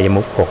รื่องอบาย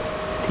มุข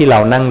6ที่เรา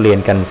นั่งเรียน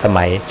กันส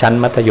มัยชั้น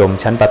มัธยม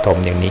ชั้นประถม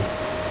อย่างนี้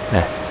น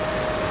ะ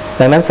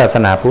ดังนั้นศาส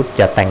นาพุทธอ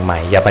ย่าแต่งใหม่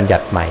อย่าบัญญั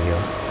ติใหม่อยู่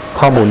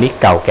ข้อมูลนี้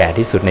เก่าแก่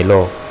ที่สุดในโล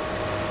ก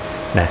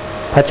นะ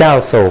พระเจ้า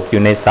โศกอ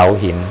ยู่ในเสา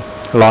หิน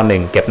ร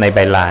.1 เก็บในใบ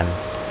ลาน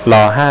ร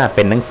.5 เ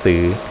ป็นหนังสื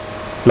อ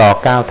ร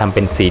.9 ทำเ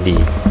ป็นซีดี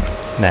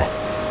นะ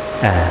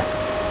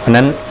เพราะ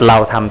นั้นเรา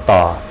ทำ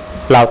ต่อ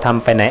เราท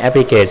ำไปในแอปพ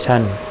ลิเคชั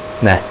น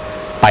นะ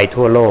ไป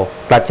ทั่วโลก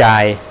กระจา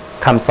ย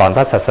คำสอนพ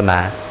ระศา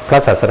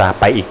สนา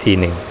ไปอีกที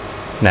หนึ่ง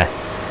นะ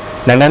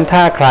ดังนั้นถ้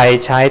าใคร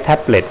ใช้แท็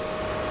บเล็ต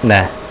น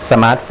ะส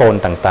มาร์ทโฟน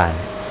ต่าง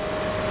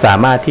ๆสา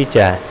มารถที่จ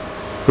ะ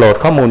โหลด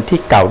ข้อมูลที่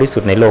เก่าที่สุ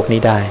ดในโลกนี้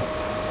ได้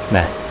น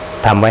ะ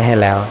ทำไว้ให้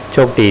แล้วโช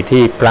คดี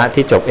ที่พระ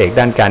ที่จบเอก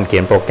ด้านการเขี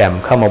ยนโปรแกรม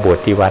เข้ามาบวช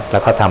ที่วัดแล้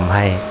วเขาทำใ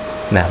ห้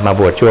นะมา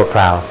บวชชั่วค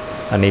ราว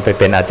อันนี้ไป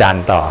เป็นอาจาร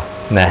ย์ต่อ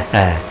นะ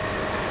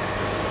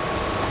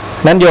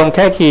นั้นโยมแ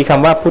ค่คีย์ค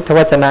ำว่าพุทธว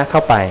จนะเข้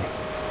าไป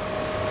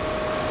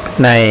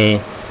ใน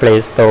Play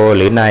Store ห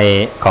รือใน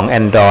ของ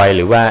Android ห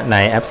รือว่าใน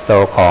App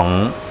Store ของ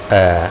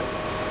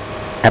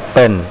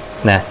Apple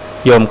นะ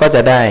โยมก็จ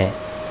ะได้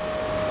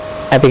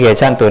แอปพลิเค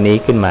ชันตัวนี้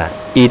ขึ้นมา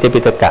อีเตปิ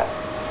ตกะ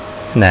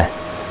นะ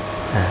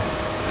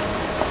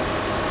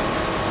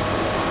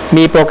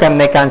มีโปรแกรม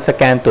ในการสแ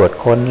กนตรวจ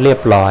ค้นเรีย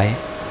บร้อย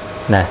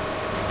นะ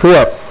เพื่อ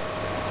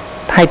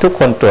ให้ทุก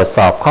คนตรวจส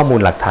อบข้อมู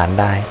ลหลักฐาน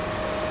ได้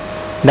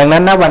ดังนั้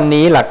นณวัน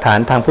นี้หลักฐาน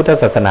ทางพุทธ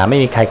ศาสนาไม่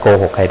มีใครโก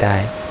หกใครได้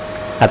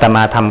อาตม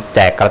าทำแจ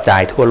กกระจา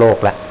ยทั่วโลก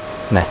แล้ว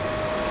นะ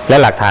และ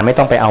หลักฐานไม่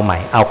ต้องไปเอาใหม่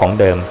เอาของ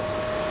เดิม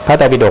พระไ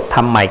ตรปิฎกท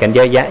ำใหม่กันเย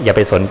อะแยะอย่าไ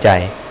ปสนใจ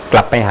ก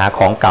ลับไปหาข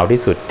องเก่าที่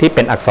สุดที่เ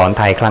ป็นอักษรไ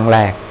ทยครั้งแร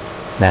ก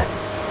นะ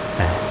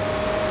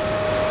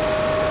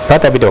พระ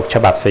ไตรปิฎกฉ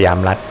บับสยาม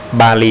รัฐ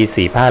บาลี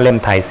4 ผ้าเล่ม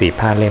ไทย4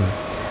 ผ้าเล่ม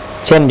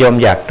เช่นโยม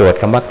อยากตรวจ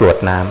คำว่ากรวด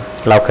น้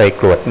ำเราเคย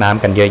กรวดน้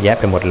ำกันเยอะแยะ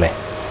ไปหมดเลย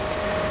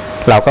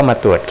เราก็มา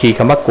ตรวจคีย์ค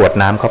ำว่ากรวด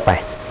น้ำเข้าไป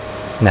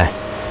นะ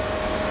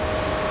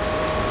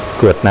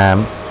กรวดน้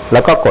ำแล้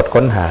วก็กด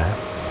ค้นหา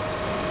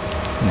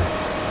นะ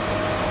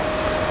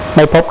ไ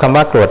ม่พบคำ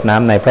ว่ากรวดน้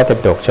ำในพระไตร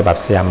ปิฎกฉบับ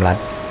สยามรัฐ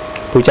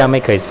พระเจ้าไ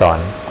ม่เคยสอน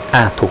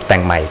ถูกแต่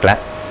งใหม่อีกแล้ว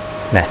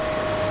นะ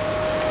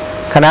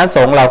คณะส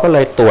งฆ์เราก็เล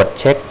ยตรวจ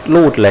เช็ค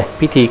รูดเลย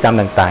พิธีกรรม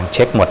ต่างๆเ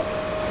ช็คหมด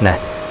นะ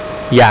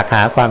อยากห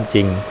าความจ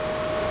ริง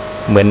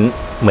เห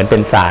มือนเป็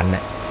นศาล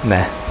น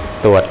ะ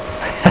ตรวจ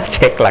เ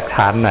ช็คหลักฐ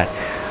านหน่อย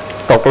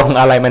ตกลง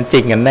อะไรมันจริ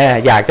งกันแน่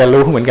อยากจะ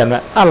รู้เหมือนกันว่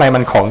าอะไรมั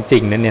นของจริ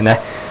งนั่นเนี่ยนะ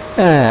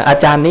อา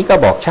จารย์นี้ก็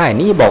บอกใช่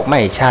นี่บอกไม่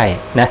ใช่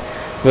นะ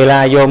เวลา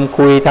โยม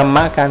คุยธรรม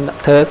ะกัน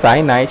เธอสาย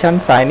ไหนฉัน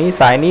สายนี้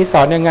ส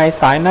อนยังไง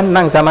สายนั้น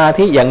นั่งสมา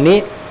ธิอย่างนี้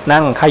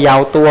นั่งเขย่า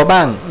ตัวบ้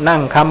างนั่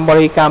งคำบ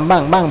ริกรรมบ้า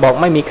งบอก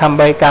ไม่มีคำ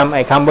บริกรรมไ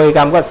อ้คำบริกร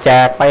รมก็แจ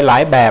กไปหลา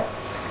ยแบบ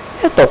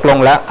ตกลง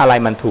แล้วอะไร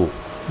มันถูก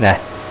นะ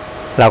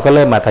เราก็เ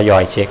ริ่มมาทยอ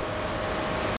ยเช็ค